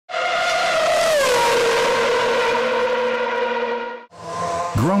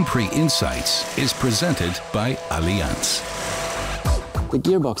Grand Prix Insights is presented by Allianz. The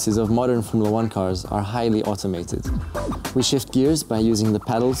gearboxes of modern Formula One cars are highly automated. We shift gears by using the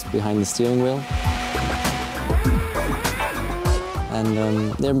paddles behind the steering wheel.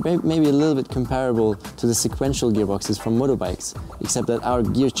 And they're maybe a little bit comparable to the sequential gearboxes from motorbikes, except that our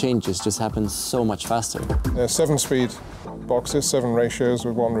gear changes just happen so much faster. They're 7-speed boxes, 7 ratios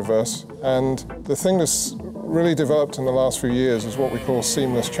with 1 reverse. And the thing that's really developed in the last few years is what we call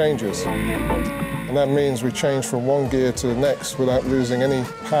seamless changes. And that means we change from one gear to the next without losing any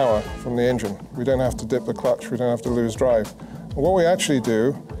power from the engine. We don't have to dip the clutch, we don't have to lose drive. And what we actually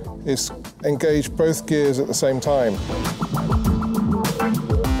do is engage both gears at the same time.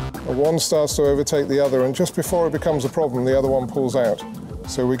 One starts to overtake the other, and just before it becomes a problem, the other one pulls out.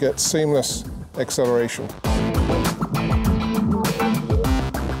 So we get seamless acceleration.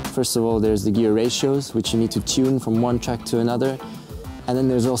 First of all, there's the gear ratios, which you need to tune from one track to another. And then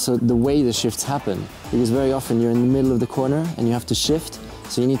there's also the way the shifts happen, because very often you're in the middle of the corner and you have to shift,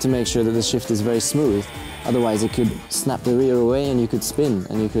 so you need to make sure that the shift is very smooth. Otherwise it could snap the rear away and you could spin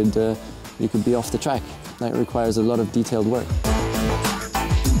and you could be off the track. That requires a lot of detailed work.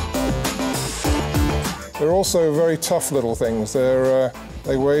 They're also very tough little things.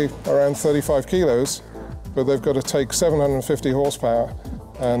 They weigh around 35 kilos, but they've got to take 750 horsepower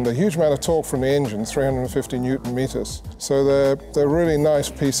and a huge amount of torque from the engine, 350 Newton meters. So they're really nice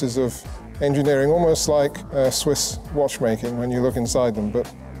pieces of engineering, almost like Swiss watchmaking when you look inside them,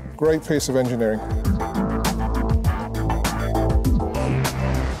 but great piece of engineering.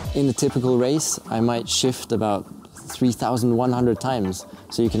 In a typical race, I might shift about 3,100 times.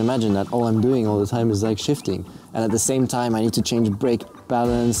 So you can imagine that all I'm doing all the time is like shifting. And at the same time, I need to change brake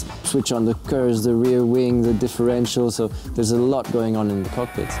balance, switch on the curves, the rear wing, the differential. So there's a lot going on in the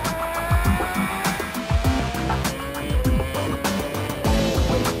cockpit.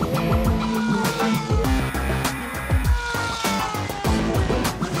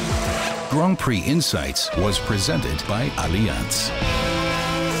 Grand Prix Insights was presented by Allianz.